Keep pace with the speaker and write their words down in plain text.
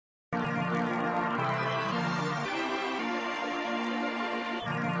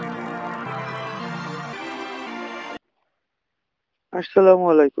আসসালামু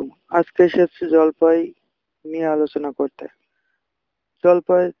আলাইকুম। আজকে এসেছি জলপাই নিয়ে আলোচনা করতে।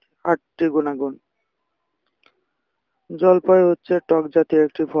 জলপাই ৮টি গুণাগুণ। জলপাই হচ্ছে টক জাতীয়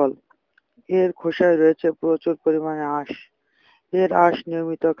একটি ফল। এর খোসায় রয়েছে প্রচুর পরিমাণে আঁশ। এর আঁশ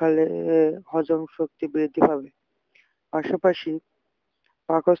নিয়মিত খেলে হজম শক্তি বৃদ্ধি পাবে। পাশাপাশি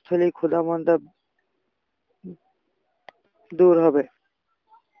পাকস্থলী ক্ষুধামন্দা দূর হবে।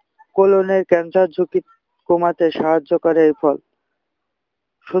 কোলনের ক্যান্সার ঝুঁকি কমাতে সাহায্য করে এই ফল।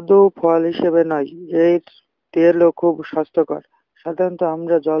 শুধু ফল হিসেবে নয়, এর তেলও খুব স্বাস্থ্যকর। সাধারণত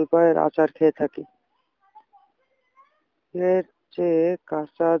আমরা জলপাইয়ের আচার খেয়ে থাকি। এর চেয়ে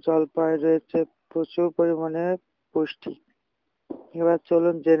কাঁচা জলপাই রয়েছে প্রচুর পরিমাণে পুষ্টি। এবার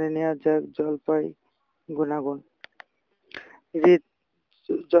চলুন জেনে নেওয়া যাক জলপাই গুণাগুণ।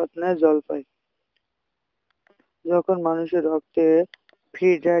 যত্নে জলপাই। যখন মানুষের রক্তে ফ্রি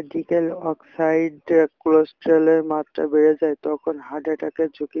র্যাডিক্যাল অক্সাইড কোলেস্টেরলের মাত্রা বেড়ে যায় তখন হার্ট অ্যাটাকের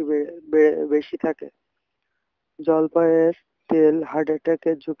ঝুঁকি বেশি থাকে। জলপাইয়ের তেল হার্ট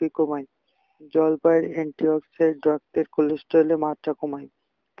অ্যাটাকের ঝুঁকি কমায়। জলপাইয়ের অ্যান্টিঅক্সিডেন্ট রক্তের কোলেস্টেরলের মাত্রা কমায়,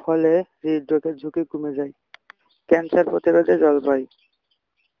 ফলে হৃদরোগের ঝুঁকি কমে যায়। ক্যান্সার প্রতিরোধে জলপাই।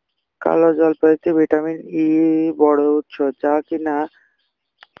 কালো জলপাইতে ভিটামিন ই বড় উৎস, যা কিনা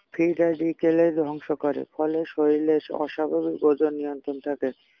ফ্রি র্যাডিক্যালের ধ্বংস করে, ফলে শরীরে অস্বাভাবিক ওজন নিয়ন্ত্রণ থাকে।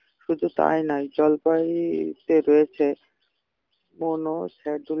 শুধু তাই নয়, জলপাইতে রয়েছে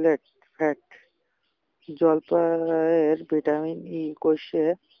মনোস্যাচুরেটেড ফ্যাট। জলপাইয়ের ভিটামিন ই কোষে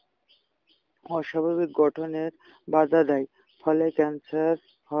অস্বাভাবিক গঠনের বাধা দেয়, ফলে ক্যান্সার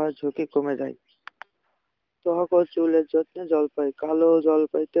হওয়ার ঝুঁকি কমে যায়। ত্বক ও চুলের যত্নে জলপাই। কালো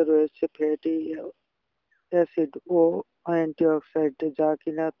জলপাইতে রয়েছে ফ্যাটি অ্যাসিড ও অ্যান্টিঅক্সিডেন্ট, যা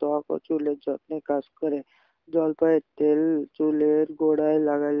কিনা ত্বক ও চুলের যত্নে কাজ করে। জলপাইয়ের তেল চুলের গোড়ায়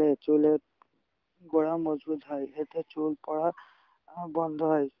লাগালে চুলের গোড়া মজবুত হয়, এতে চুল পড়া বন্ধ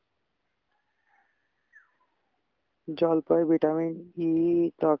হয়। জলপাই ভিটামিন ই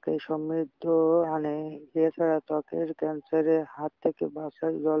ত্বকে সমৃদ্ধ আনে। এছাড়া ত্বকের ক্যান্সারের হাত থেকে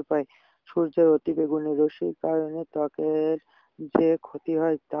বাঁচায় জলপাই। সূর্যের অতিবেগুনি রশ্মির কারণে ত্বকের যে ক্ষতি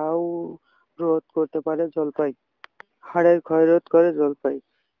হয় তাও রোধ করতে পারে জলপাই। হাড়ের ক্ষয়রোধ করে জলপাই।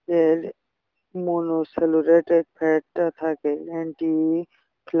 এর মনোস্যাচুরেটেড ফ্যাট থাকে, অ্যান্টি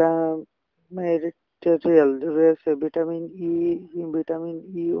ইনফ্ল্যামেটরিয়াল রয়েছে ভিটামিন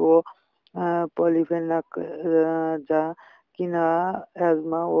ই ও পলিফেনক, যা কিনা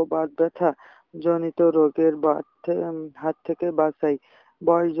অ্যাজমা ও বাত ব্যথা জনিত রোগের হাত থেকে বাঁচায়।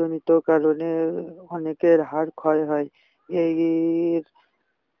 বয়সজনিত কারণে অনেকের হাড় ক্ষয় হয়, এই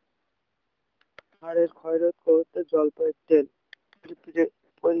হাড়ের ক্ষয়রোধ করতে জলপাইয়ের তেল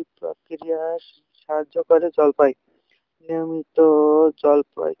পরিপাক্রিয়ায় সাহায্য করে জলপাই। নিয়মিত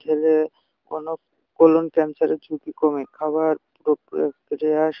জলপাই খেলে কোলন ক্যান্সারের ঝুঁকি কমে। খাবার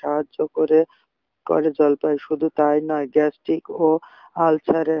প্রক্রিয়ায় সাহায্য করে জলপাই। শুধু তাই নয়, গ্যাস্ট্রিক ও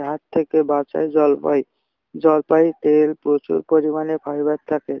আলসারের হাত থেকে বাঁচায় জলপাই। জলপাই তেল প্রচুর পরিমাণে ফাইবার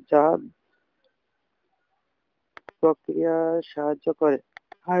থাকে, যা প্রক্রিয়ায় সাহায্য করে।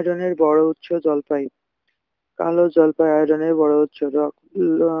 আয়রনের বড় উৎস জলপাই। কালো জলপাই আয়রনের বড় উৎস।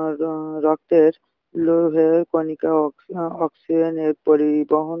 রক্তের লোহের কণিকা অক্সিজেনের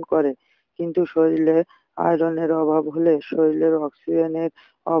পরিবহন করে, কিন্তু শরীরে আয়রনের অভাব হলে শরীরের অক্সিজেনের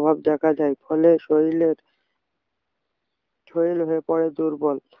অভাব দেখা যায়, ফলে শরীর হয়ে পড়ে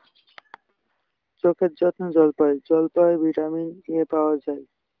দুর্বল। চোখের যত্ন জলপাই। জলপাই ভিটামিন এ পাওয়া যায়।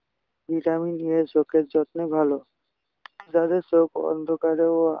 ভিটামিন এ চোখের যত্নে ভালো। যাদের চোখ অন্ধকারে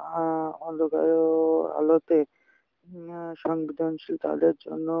ও আলোতে সংবেদনশীল তাদের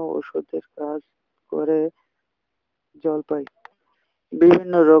জন্য ওষুধের কাজ করে জলপাই।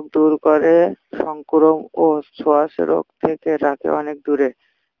 বিভিন্ন রোগ দূর করে, সংক্রমণ ও শ্বাস রোগ থেকে রাখে অনেক দূরে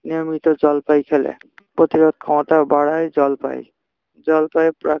নিয়মিত জলপাই খেলে। প্রতিরোধ ক্ষমতা বাড়ায় জলপাই।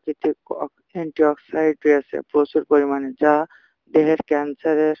 জলপাইয়ে প্রাকৃতিক অ্যান্টিঅক্সিডেন্ট রয়েছে প্রচুর পরিমাণে, যা দেহের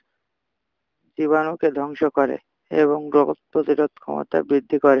ক্যান্সারের জীবাণুকে ধ্বংস করে এবং রোগ প্রতিরোধ ক্ষমতা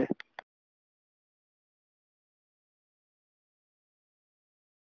বৃদ্ধি করে।